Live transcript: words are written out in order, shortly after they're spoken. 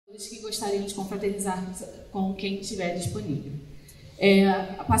Que gostariam de confraternizar com quem estiver disponível.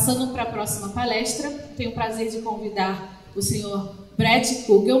 Passando para a próxima palestra, tenho o prazer de convidar o senhor Bret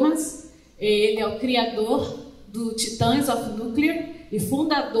Kugelmass. Ele é o criador do Titans of Nuclear e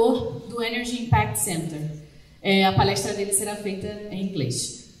fundador do Energy Impact Center. A palestra dele será feita em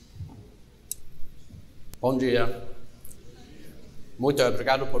inglês. Bom dia. Muito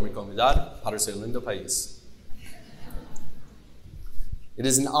obrigado por me convidar para o seu lindo país. It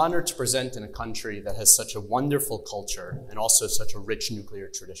is an honor to present in a country that has such a wonderful culture and also such a rich nuclear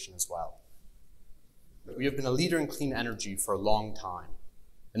tradition as well. We have been a leader in clean energy for a long time,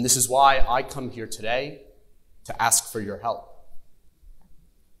 and this is why I come here today to ask for your help.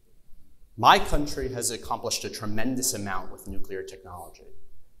 My country has accomplished a tremendous amount with nuclear technology,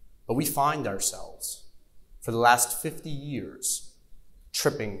 but we find ourselves, for the last 50 years,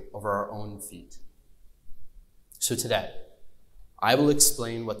 tripping over our own feet. So today, I will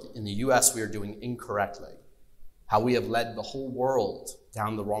explain what in the US we are doing incorrectly, how we have led the whole world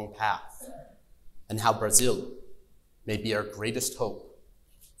down the wrong path, and how Brazil may be our greatest hope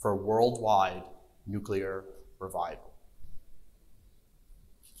for a worldwide nuclear revival.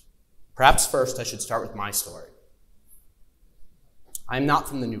 Perhaps first I should start with my story. I am not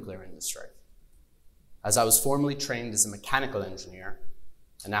from the nuclear industry, as I was formerly trained as a mechanical engineer,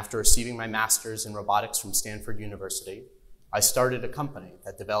 and after receiving my master's in robotics from Stanford University, I started a company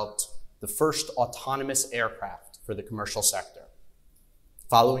that developed the first autonomous aircraft for the commercial sector,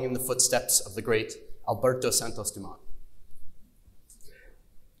 following in the footsteps of the great Alberto Santos Dumont.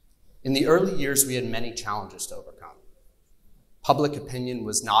 In the early years, we had many challenges to overcome. Public opinion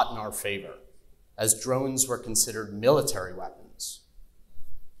was not in our favor, as drones were considered military weapons.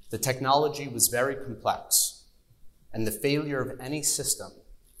 The technology was very complex, and the failure of any system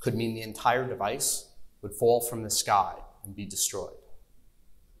could mean the entire device would fall from the sky and be destroyed.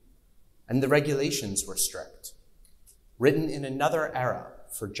 And the regulations were strict, written in another era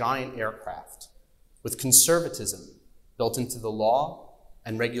for giant aircraft, with conservatism built into the law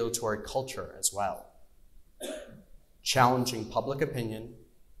and regulatory culture as well, challenging public opinion,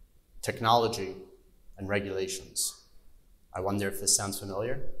 technology, and regulations. I wonder if this sounds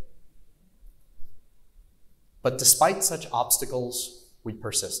familiar. But despite such obstacles, we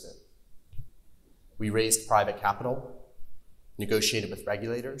persisted. We raised private capital, negotiated with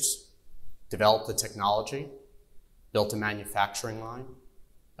regulators, developed the technology, built a manufacturing line,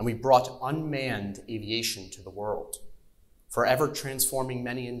 and we brought unmanned aviation to the world, forever transforming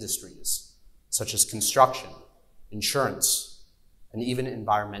many industries, such as construction, insurance, and even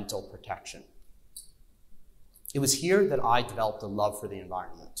environmental protection. It was here that I developed a love for the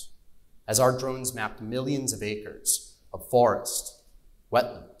environment, as our drones mapped millions of acres of forest,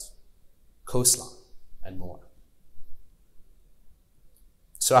 wetland, coastline, and more.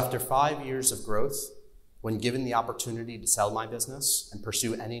 So after 5 years of growth, when given the opportunity to sell my business and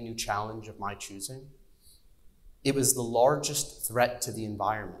pursue any new challenge of my choosing, it was the largest threat to the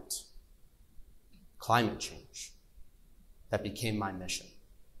environment, climate change, that became my mission.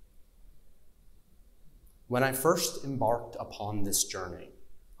 When I first embarked upon this journey,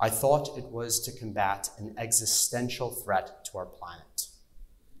 I thought it was to combat an existential threat to our planet.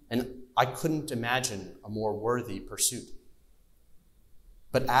 And I couldn't imagine a more worthy pursuit.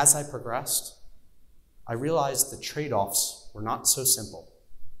 But as I progressed, I realized the trade-offs were not so simple.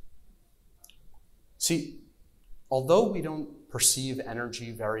 See, although we don't perceive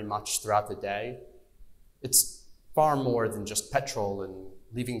energy very much throughout the day, it's far more than just petrol and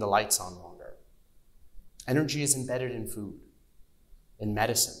leaving the lights on longer. Energy is embedded in food, in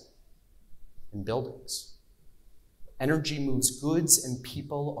medicine, in buildings. Energy moves goods and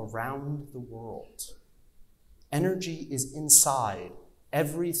people around the world. Energy is inside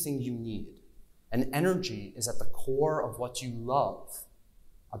everything you need, and energy is at the core of what you love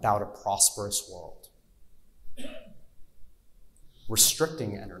about a prosperous world.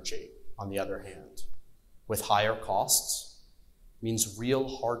 Restricting energy, on the other hand, with higher costs, means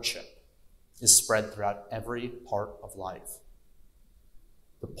real hardship is spread throughout every part of life.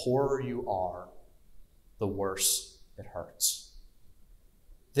 The poorer you are, the worse it hurts.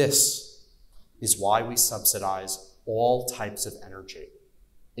 This is why we subsidize all types of energy,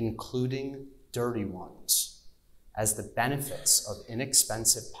 including dirty ones, as the benefits of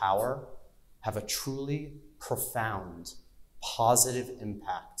inexpensive power have a truly profound positive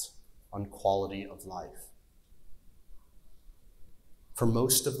impact on quality of life. For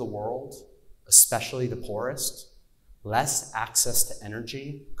most of the world, especially the poorest, less access to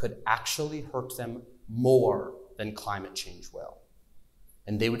energy could actually hurt them more than climate change will.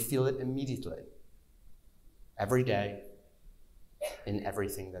 And they would feel it immediately, every day, in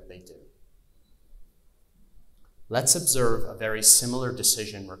everything that they do. Let's observe a very similar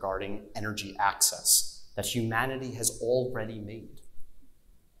decision regarding energy access that humanity has already made.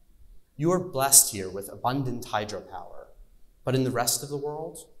 You are blessed here with abundant hydropower, but in the rest of the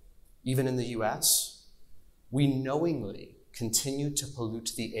world, even in the US, we knowingly continue to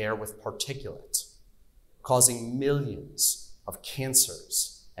pollute the air with particulate, causing millions of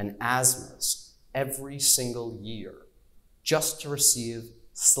cancers and asthmas every single year just to receive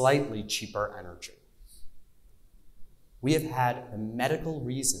slightly cheaper energy. We have had the medical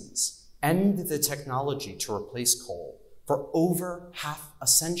reasons and the technology to replace coal for over half a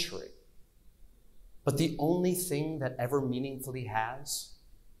century. But the only thing that ever meaningfully has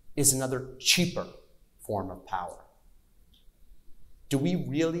is another cheaper form of power. Do we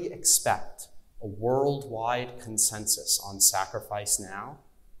really expect a worldwide consensus on sacrifice now,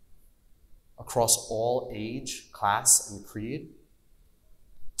 across all age, class, and creed,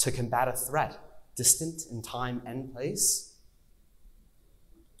 to combat a threat distant in time and place?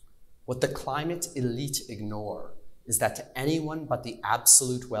 What the climate elite ignore is that to anyone but the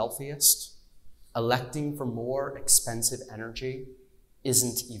absolute wealthiest, electing for more expensive energy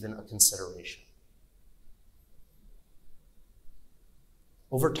isn't even a consideration.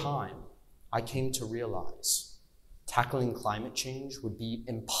 Over time, I came to realize tackling climate change would be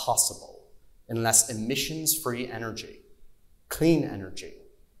impossible unless emissions-free energy, clean energy,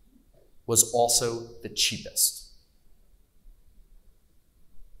 was also the cheapest.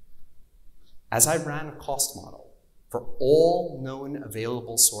 As I ran a cost model for all known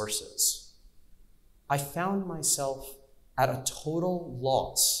available sources, I found myself at a total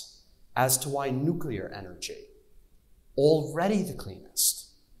loss as to why nuclear energy, already the cleanest,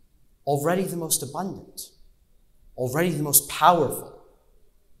 already the most abundant, already the most powerful,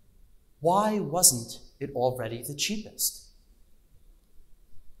 why wasn't it already the cheapest?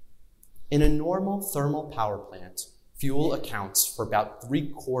 In a normal thermal power plant, fuel accounts for about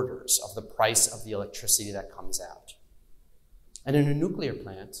 3/4 of the price of the electricity that comes out. And in a nuclear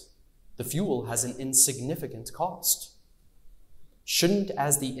plant, the fuel has an insignificant cost. Shouldn't,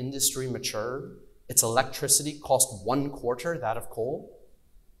 as the industry matured, its electricity cost 1/4 that of coal?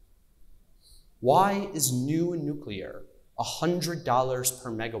 Why is new nuclear $100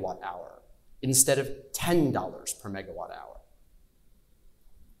 per megawatt hour instead of $10 per megawatt hour?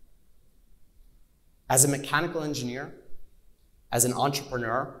 As a mechanical engineer, as an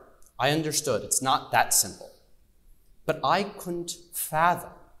entrepreneur, I understood it's not that simple. But I couldn't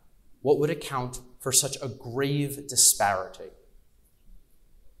fathom what would account for such a grave disparity.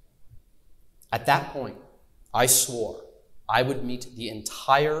 At that point, I swore I would meet the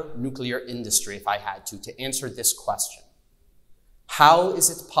entire nuclear industry if I had to answer this question. How is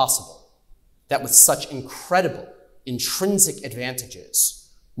it possible that with such incredible intrinsic advantages,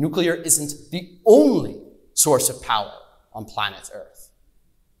 nuclear isn't the only source of power on planet Earth?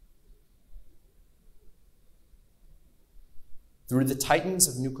 Through the Titans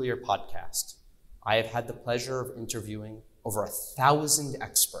of Nuclear podcast, I have had the pleasure of interviewing over 1,000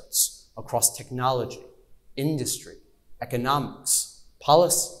 experts across technology, industry, economics,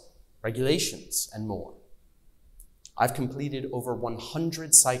 policy, regulations, and more. I've completed over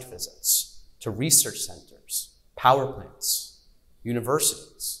 100 site visits to research centers, power plants,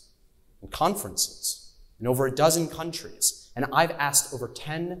 universities, and conferences in over a dozen countries, and I've asked over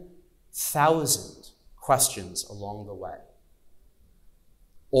 10,000 questions along the way,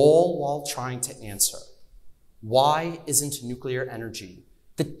 all while trying to answer, why isn't nuclear energy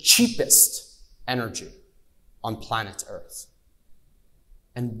the cheapest energy on planet Earth?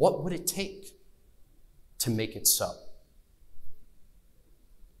 And what would it take to make it so?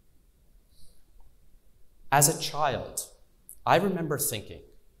 As a child, I remember thinking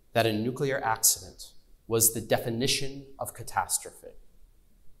that a nuclear accident was the definition of catastrophe,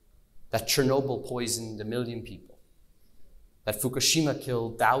 that Chernobyl poisoned 1 million people, that Fukushima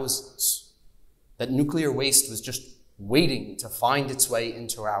killed thousands, that nuclear waste was just waiting to find its way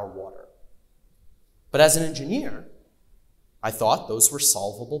into our water. But as an engineer, I thought those were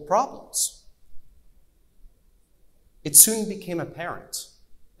solvable problems. It soon became apparent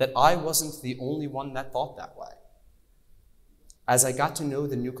that I wasn't the only one that thought that way. As I got to know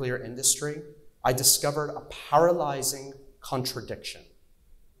the nuclear industry, I discovered a paralyzing contradiction,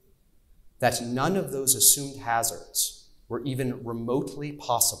 that none of those assumed hazards were even remotely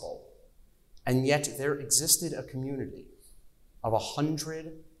possible, and yet there existed a community of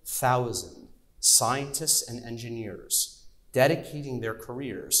 100,000 scientists and engineers dedicating their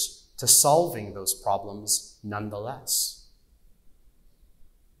careers to solving those problems nonetheless.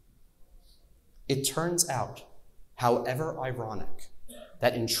 It turns out however ironic,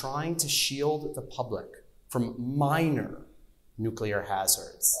 that in trying to shield the public from minor nuclear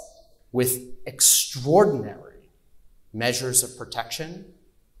hazards with extraordinary measures of protection,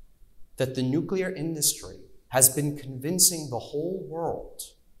 that the nuclear industry has been convincing the whole world,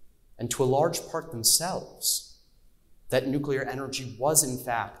 and to a large part themselves, that nuclear energy was in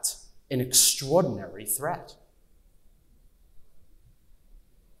fact an extraordinary threat.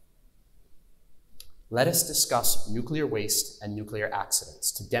 Let us discuss nuclear waste and nuclear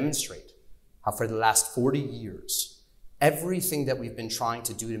accidents to demonstrate how for the last 40 years, everything that we've been trying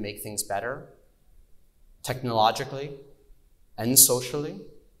to do to make things better, technologically and socially,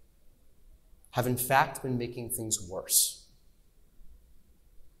 have in fact been making things worse.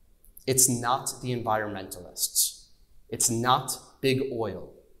 It's not the environmentalists. It's not big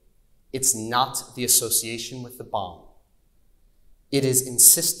oil. It's not the association with the bomb. It is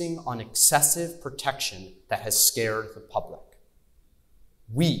insisting on excessive protection that has scared the public.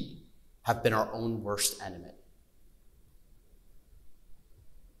 We have been our own worst enemy.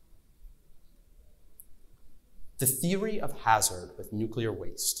 The theory of hazard with nuclear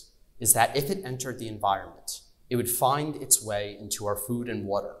waste is that if it entered the environment, it would find its way into our food and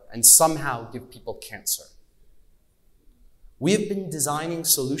water and somehow give people cancer. We have been designing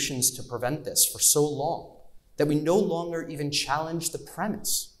solutions to prevent this for so long that we no longer even challenge the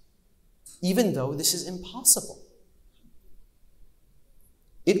premise, even though this is impossible.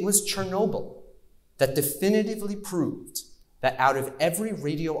 It was Chernobyl that definitively proved that out of every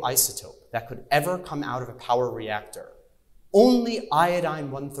radioisotope that could ever come out of a power reactor, only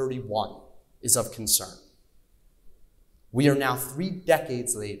iodine-131 is of concern. We are now 3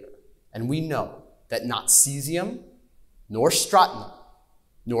 decades later, and we know that not cesium, nor strontium,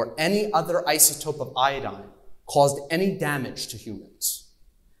 nor any other isotope of iodine caused any damage to humans.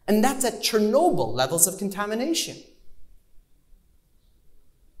 And that's at Chernobyl levels of contamination.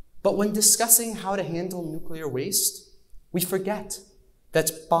 But when discussing how to handle nuclear waste, we forget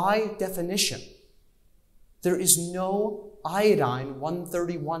that by definition, there is no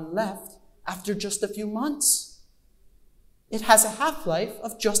iodine-131 left after just a few months. It has a half-life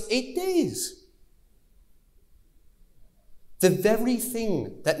of just 8 days. The very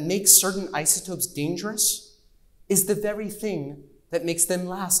thing that makes certain isotopes dangerous is the very thing that makes them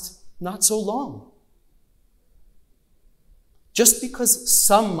last not so long. Just because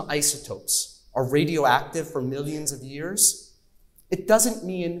some isotopes are radioactive for millions of years, it doesn't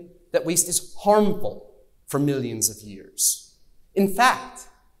mean that waste is harmful for millions of years. In fact,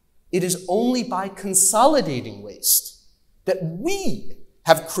 it is only by consolidating waste that we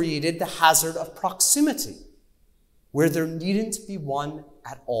have created the hazard of proximity, where there needn't be one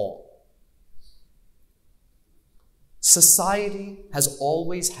at all. Society has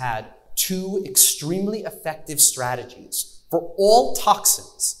always had 2 extremely effective strategies for all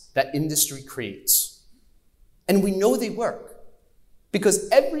toxins that industry creates. And we know they work because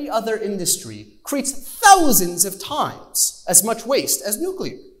every other industry creates thousands of times as much waste as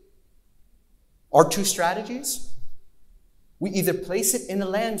nuclear. Our 2 strategies? We either place it in a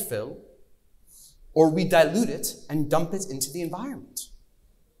landfill or we dilute it and dump it into the environment.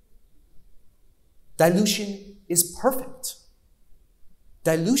 Dilution is perfect.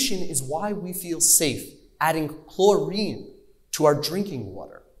 Dilution is why we feel safe adding chlorine to our drinking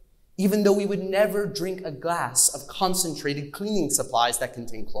water, even though we would never drink a glass of concentrated cleaning supplies that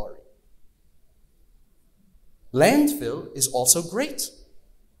contain chlorine. Landfill is also great.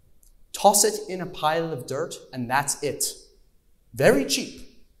 Toss it in a pile of dirt and that's it. Very cheap.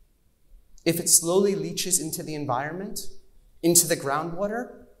 If it slowly leaches into the environment, into the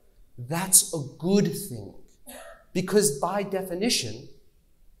groundwater, that's a good thing. Because by definition,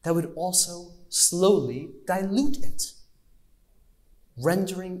 that would also slowly dilute it,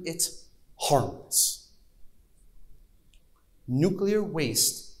 rendering it harmless. Nuclear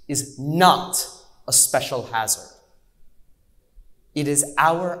waste is not a special hazard. It is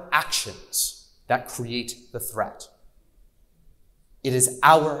our actions that create the threat. It is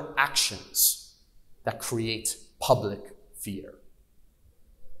our actions that create public fear.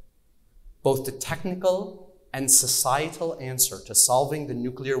 Both the technical and societal answer to solving the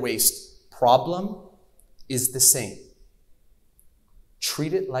nuclear waste problem is the same.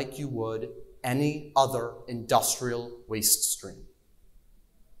 Treat it like you would any other industrial waste stream.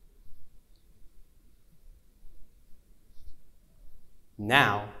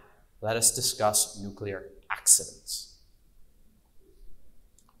 Now, let us discuss nuclear accidents.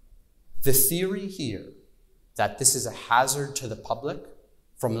 The theory here that this is a hazard to the public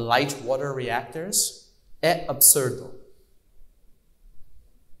from light water reactors est absurdo.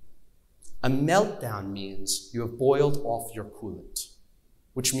 A meltdown means you have boiled off your coolant,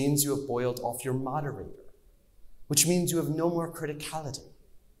 which means you have boiled off your moderator, which means you have no more criticality,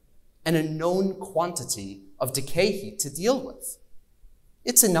 and a known quantity of decay heat to deal with.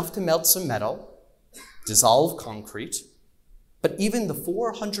 It's enough to melt some metal, dissolve concrete, but even the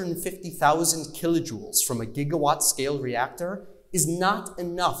 450,000 kilojoules from a gigawatt-scale reactor is not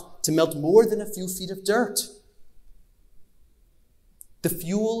enough to melt more than a few feet of dirt. The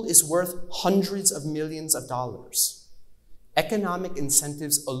fuel is worth hundreds of millions of dollars. Economic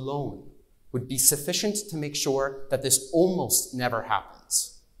incentives alone would be sufficient to make sure that this almost never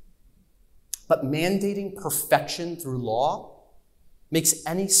happens. But mandating perfection through law makes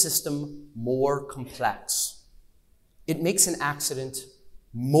any system more complex. It makes an accident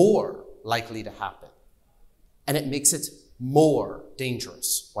more likely to happen, and it makes it more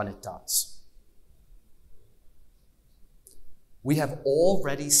dangerous when it does. We have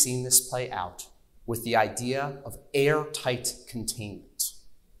already seen this play out with the idea of airtight containment.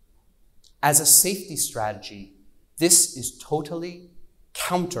 As a safety strategy, this is totally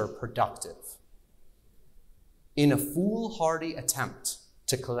counterproductive. In a foolhardy attempt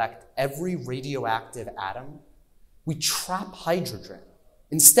to collect every radioactive atom, we trap hydrogen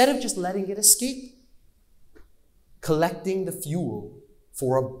instead of just letting it escape, collecting the fuel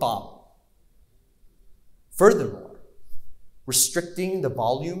for a bomb. Furthermore, restricting the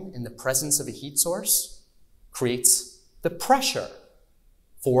volume in the presence of a heat source creates the pressure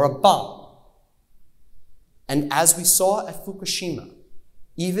for a bomb. And as we saw at Fukushima,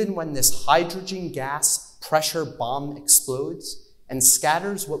 even when this hydrogen gas pressure bomb explodes and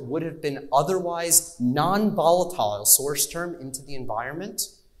scatters what would have been otherwise non-volatile source term into the environment,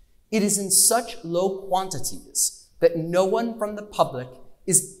 it is in such low quantities that no one from the public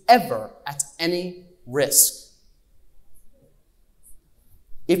is ever at any risk.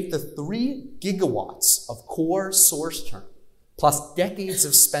 If the 3 gigawatts of core source term plus decades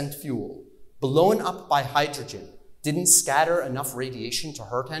of spent fuel blown up by hydrogen didn't scatter enough radiation to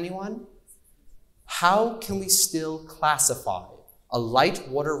hurt anyone, how can we still classify a light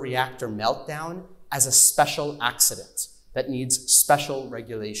water reactor meltdown as a special accident that needs special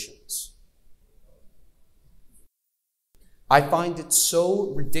regulations? I find it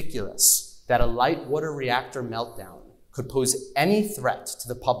so ridiculous that a light water reactor meltdown could pose any threat to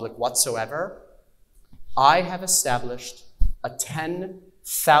the public whatsoever. I have established a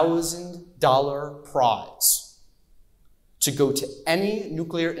 $10,000 prize to go to any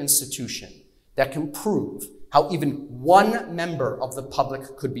nuclear institution that can prove how even one member of the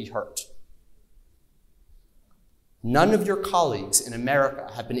public could be hurt. None of your colleagues in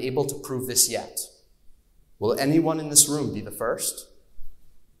America have been able to prove this yet. Will anyone in this room be the first?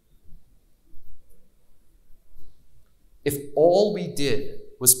 If all we did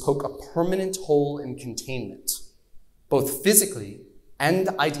was poke a permanent hole in containment, both physically and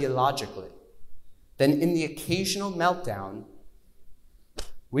ideologically, then in the occasional meltdown,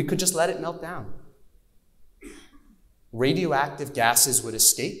 we could just let it melt down. Radioactive gases would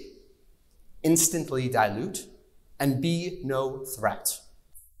escape, instantly dilute, and be no threat.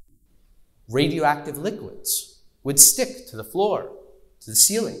 Radioactive liquids would stick to the floor, to the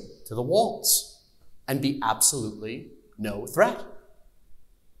ceiling, to the walls, and be absolutely no threat.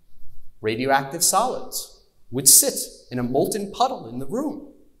 Radioactive solids would sit in a molten puddle in the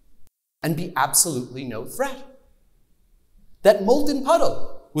room and be absolutely no threat. That molten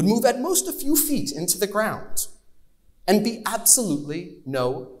puddle would move at most a few feet into the ground and be absolutely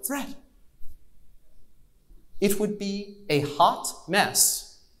no threat. It would be a hot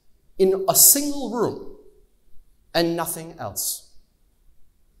mess in a single room and nothing else.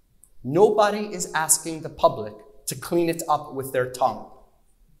 Nobody is asking the public to clean it up with their tongue.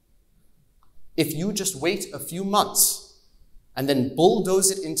 If you just wait a few months and then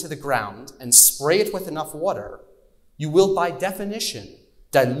bulldoze it into the ground and spray it with enough water, you will by definition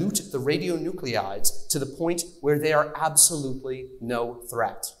dilute the radionuclides to the point where they are absolutely no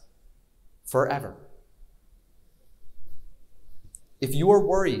threat, forever. If you are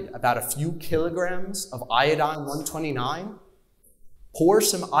worried about a few kilograms of iodine-129, pour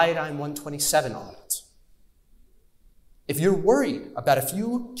some iodine-127 on it. If you're worried about a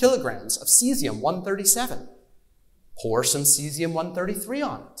few kilograms of cesium-137, pour some cesium-133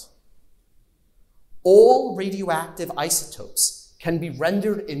 on it. All radioactive isotopes can be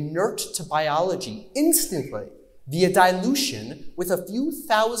rendered inert to biology instantly via dilution with a few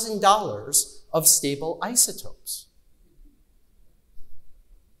 $1,000s of stable isotopes.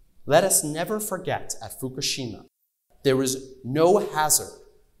 Let us never forget at Fukushima, there was no hazard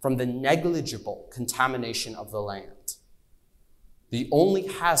from the negligible contamination of the land. The only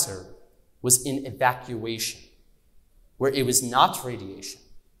hazard was in evacuation, where it was not radiation,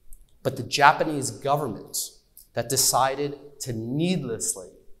 but the Japanese government that decided to needlessly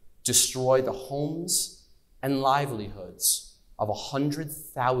destroy the homes and livelihoods of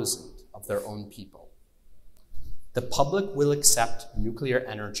 100,000 of their own people. The public will accept nuclear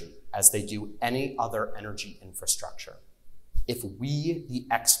energy as they do any other energy infrastructure if we, the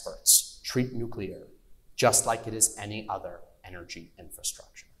experts, treat nuclear just like it is any other energy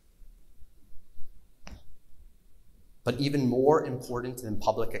infrastructure. But even more important than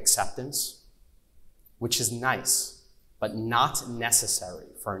public acceptance, which is nice, but not necessary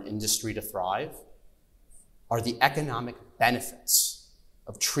for an industry to thrive, are the economic benefits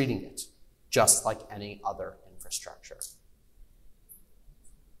of treating it just like any other infrastructure.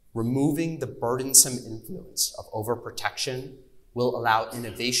 Removing the burdensome influence of overprotection will allow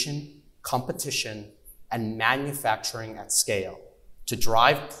innovation, competition, and manufacturing at scale to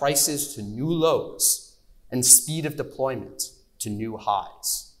drive prices to new lows and speed of deployment to new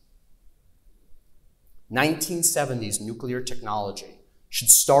highs. 1970s nuclear technology should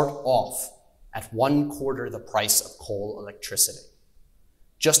start off at 1/4 the price of coal electricity.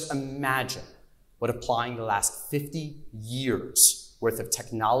 Just imagine what applying the last 50 years worth of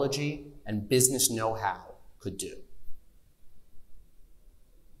technology and business know-how could do.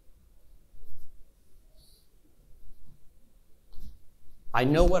 I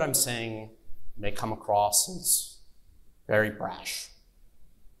know what I'm saying may come across as very brash,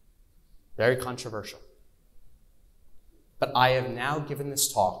 very controversial. But I have now given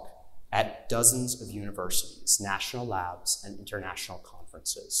this talk at dozens of universities, national labs, and international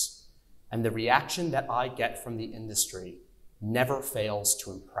conferences. And the reaction that I get from the industry never fails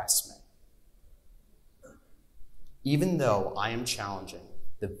to impress me. Even though I am challenging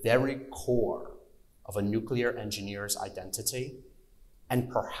the very core of a nuclear engineer's identity, and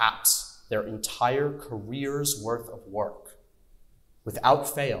perhaps their entire career's worth of work, without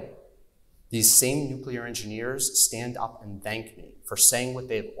fail, these same nuclear engineers stand up and thank me for saying what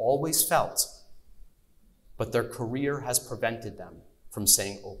they've always felt, but their career has prevented them from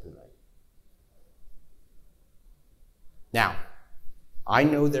saying openly. Now, I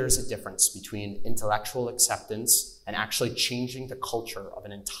know there's a difference between intellectual acceptance and actually changing the culture of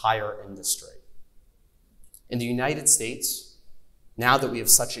an entire industry. In the United States, now that we have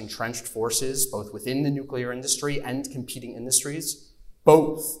such entrenched forces, both within the nuclear industry and competing industries,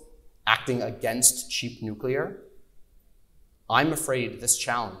 both acting against cheap nuclear, I'm afraid this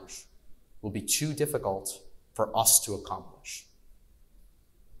challenge will be too difficult for us to accomplish.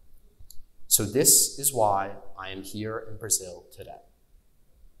 So this is why I am here in Brazil today.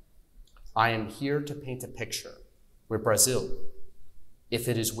 I am here to paint a picture where Brazil, if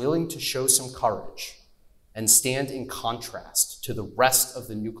it is willing to show some courage and stand in contrast to the rest of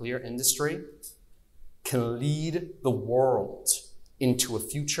the nuclear industry, can lead the world into a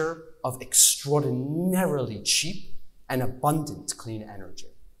future of extraordinarily cheap and abundant clean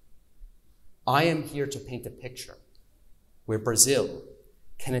energy. I am here to paint a picture where Brazil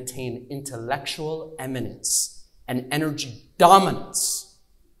can attain intellectual eminence and energy dominance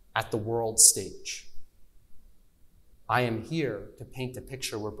at the world stage. I am here to paint a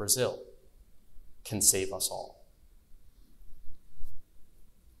picture where Brazil can save us all.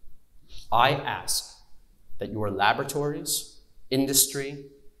 I ask that your laboratories, industry,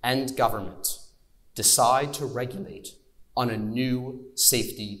 and government decide to regulate on a new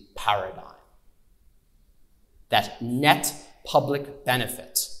safety paradigm. That net public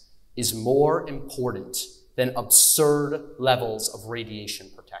benefit is more important than absurd levels of radiation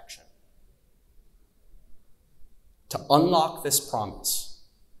protection. To unlock this promise,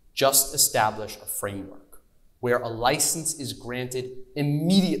 just establish a framework where a license is granted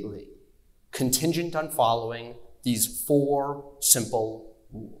immediately, contingent on following these 4 simple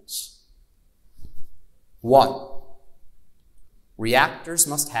rules. 1, reactors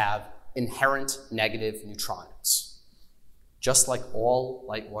must have inherent negative neutronics, just like all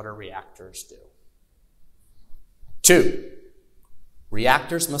light water reactors do. 2,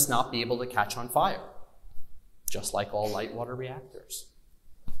 reactors must not be able to catch on fire, just like all light water reactors.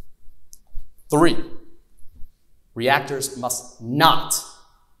 3, reactors must not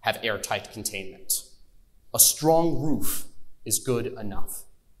have airtight containment. A strong roof is good enough.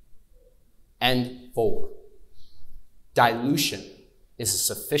 And 4, dilution is a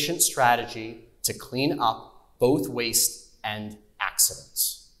sufficient strategy to clean up both waste and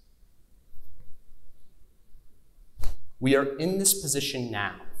accidents. We are in this position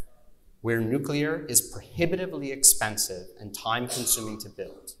now, where nuclear is prohibitively expensive and time-consuming to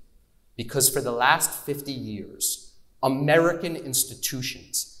build, because for the last 50 years, American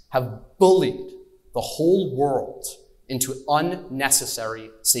institutions have bullied the whole world into unnecessary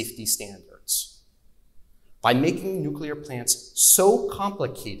safety standards. By making nuclear plants so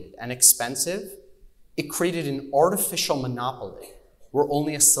complicated and expensive, it created an artificial monopoly where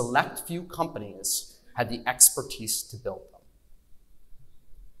only a select few companies had the expertise to build them.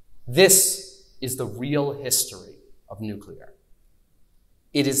 This is the real history of nuclear.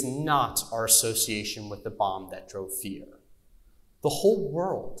 It is not our association with the bomb that drove fear. The whole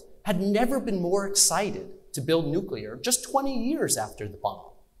world had never been more excited to build nuclear just 20 years after the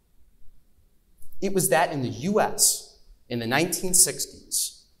bomb. It was that in the US, in the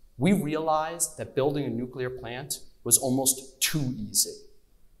 1960s, we realized that building a nuclear plant was almost too easy.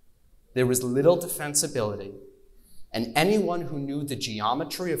 There was little defensibility, and anyone who knew the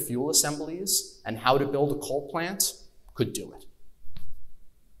geometry of fuel assemblies and how to build a coal plant could do it.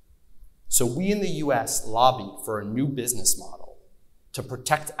 So we in the US lobbied for a new business model to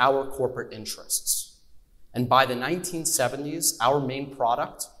protect our corporate interests. And by the 1970s, our main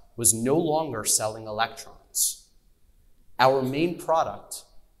product was no longer selling electrons. Our main product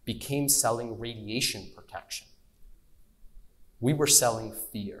became selling radiation protection. We were selling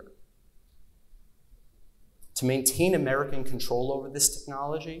fear. To maintain American control over this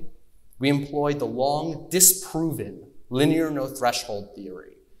technology, we employed the long disproven linear no threshold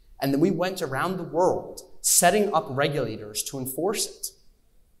theory, and then we went around the world setting up regulators to enforce it.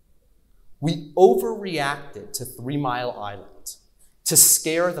 We overreacted to 3 Mile Island to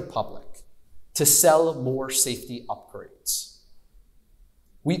scare the public, to sell more safety upgrades.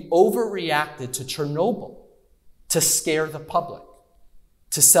 We overreacted to Chernobyl to scare the public,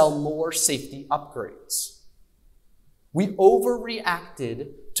 to sell more safety upgrades. We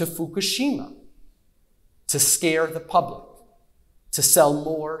overreacted to Fukushima to scare the public, to sell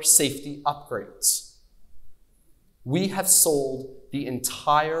more safety upgrades. We have sold the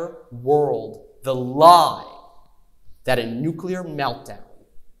entire world the lie that a nuclear meltdown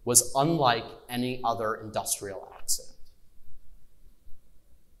was unlike any other industrial accident.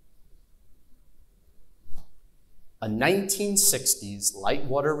 A 1960s light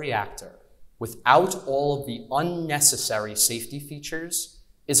water reactor without all of the unnecessary safety features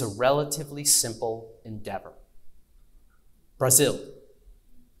is a relatively simple endeavor. Brazil,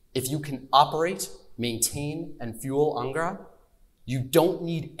 if you can operate, maintain, and fuel Angra, you don't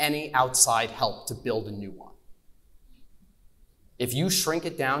need any outside help to build a new one. If you shrink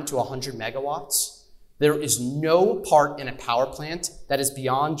it down to 100 megawatts, there is no part in a power plant that is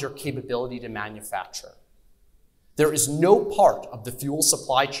beyond your capability to manufacture. There is no part of the fuel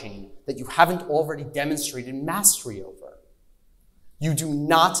supply chain that you haven't already demonstrated mastery over. You do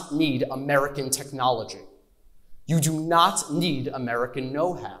not need American technology. You do not need American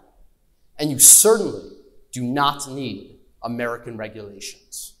know-how. And you certainly do not need American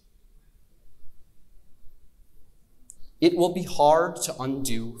regulations. It will be hard to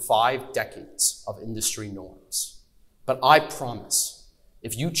undo 5 decades of industry norms, but I promise,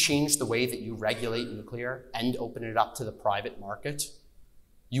 if you change the way that you regulate nuclear and open it up to the private market,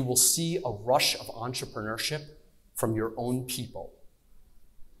 you will see a rush of entrepreneurship from your own people.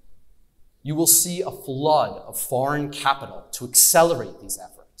 You will see a flood of foreign capital to accelerate these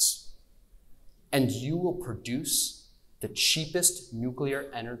efforts. And you will produce the cheapest nuclear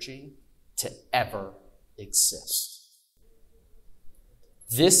energy to ever exist.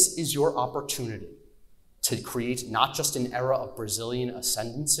 This is your opportunity to create not just an era of Brazilian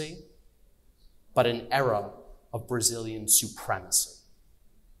ascendancy, but an era of Brazilian supremacy.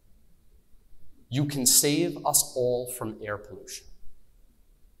 You can save us all from air pollution.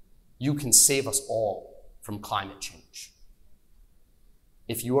 You can save us all from climate change.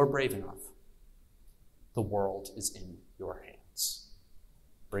 If you are brave enough, the world is in your hands.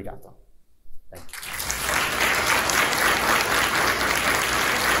 Obrigado. Thank you.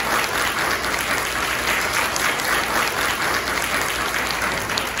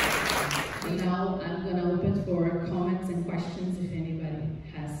 Now I'm going to open for comments and questions if anybody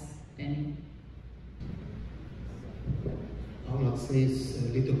has any. I will not say it's a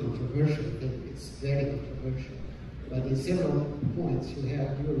little controversial, I think it's very controversial. But in several points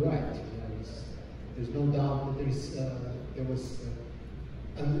you're right. There's no doubt that there was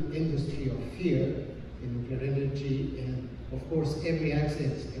an industry of fear in nuclear energy, and of course every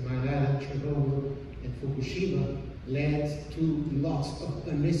accident in my island, Chernobyl and Fukushima, led to lots of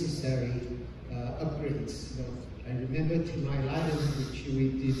unnecessary upgrades. I remember in my island, which we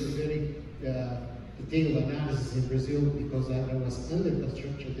did a very detailed analysis in Brazil because I was under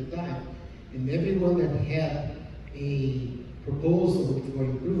construction at the time, and everyone that had a proposal for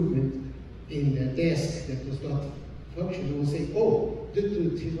improvement in the desk that was not functioning will say, oh, due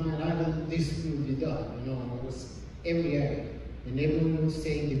to 3 Mile Island, this will be done. You know, it was every area. And everyone was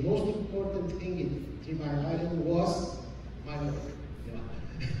saying the most important thing in 3 Mile Island was minority. You know,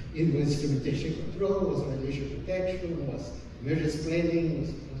 it was instrumentation control, was radiation protection, was emergency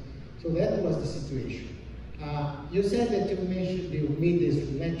planning. So that was the situation. You said that you mentioned you made these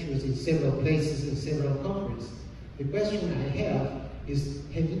lectures in several places in several conferences. The question I have is,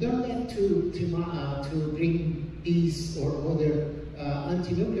 have you done that to bring peace or other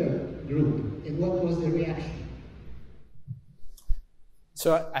anti-nuclear group, and what was the reaction?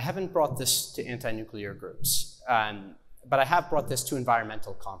 So I haven't brought this to anti-nuclear groups, but I have brought this to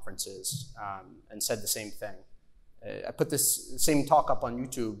environmental conferences and said the same thing. I put this same talk up on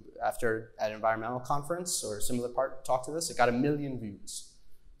YouTube after an environmental conference or a similar talk to this. It got 1 million views.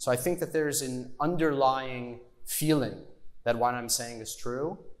 So I think that there's an underlying feeling that what I'm saying is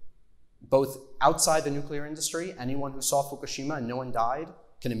true, both outside the nuclear industry. Anyone who saw Fukushima and no one died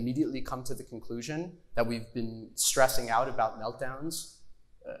can immediately come to the conclusion that we've been stressing out about meltdowns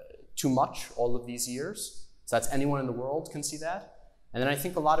too much all of these years. So that's anyone in the world can see that. And then I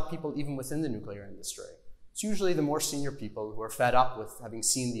think a lot of people, even within the nuclear industry, it's usually the more senior people who are fed up with having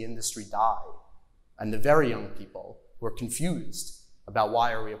seen the industry die, and the very young people who are confused about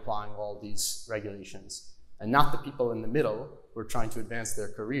why are we applying all these regulations, and not the people in the middle who are trying to advance their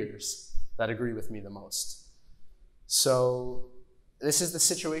careers that agree with me the most. So this is the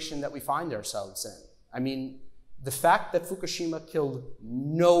situation that we find ourselves in. I mean, the fact that Fukushima killed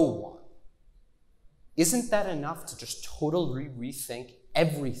no one, isn't that enough to just totally rethink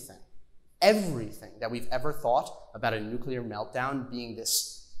everything that we've ever thought about a nuclear meltdown being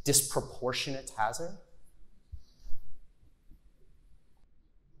this disproportionate hazard?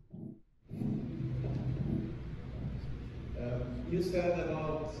 You said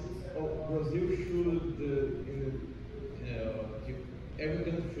about Brazil should, every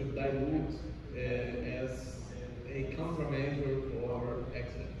country should dilute as a countermeasure for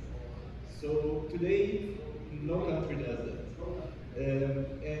accidents. So today, no country does that. And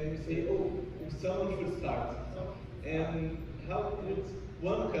we say, oh, someone should start. And how would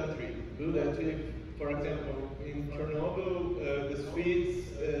one country do that if, for example, in Chernobyl, the Swedes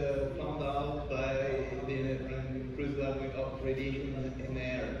found out by the increased level of radiation in the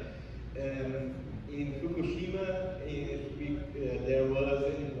air. In Fukushima, there was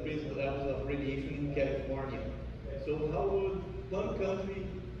an increased level of radiation in California. So how would one country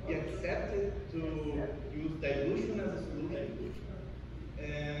be accepted to use dilution as a solution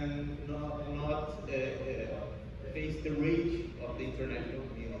and not face the rage of the international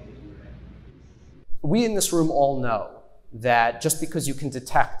community? We in this room all know that just because you can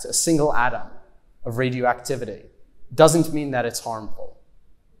detect a single atom of radioactivity doesn't mean that it's harmful,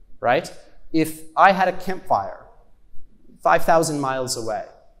 right? If I had a campfire 5,000 miles away,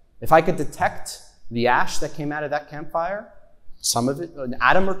 if I could detect the ash that came out of that campfire, some of it, an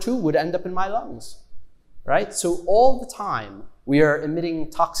atom or two, would end up in my lungs, right? So all the time, we are emitting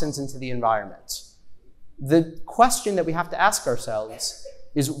toxins into the environment. The question that we have to ask ourselves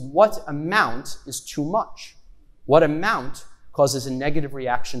is, what amount is too much? What amount causes a negative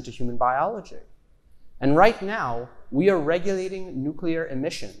reaction to human biology? And right now, we are regulating nuclear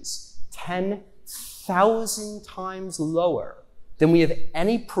emissions 10,000 times lower than we have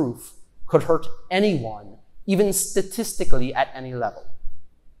any proof could hurt anyone, even statistically at any level.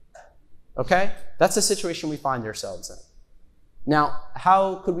 Okay? That's the situation we find ourselves in. Now,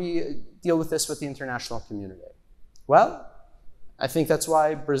 how could we deal with this with the international community? Well, I think that's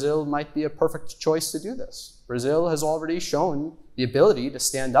why Brazil might be a perfect choice to do this. Brazil has already shown the ability to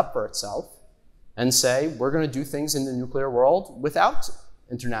stand up for itself and say, we're going to do things in the nuclear world without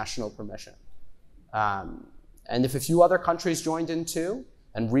international permission. And if a few other countries joined in too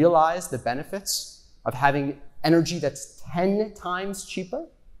and realized the benefits of having energy that's 10 times cheaper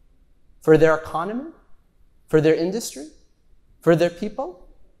for their economy, for their industry, for their people,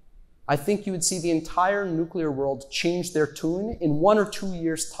 I think you would see the entire nuclear world change their tune in 1 or 2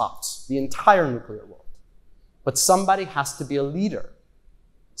 years tops, the entire nuclear world. But somebody has to be a leader.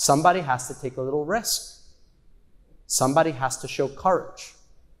 Somebody has to take a little risk. Somebody has to show courage.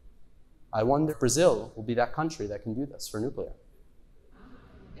 I wonder if Brazil will be that country that can do this for nuclear.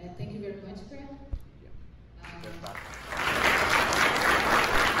 Thank you very much, Bret.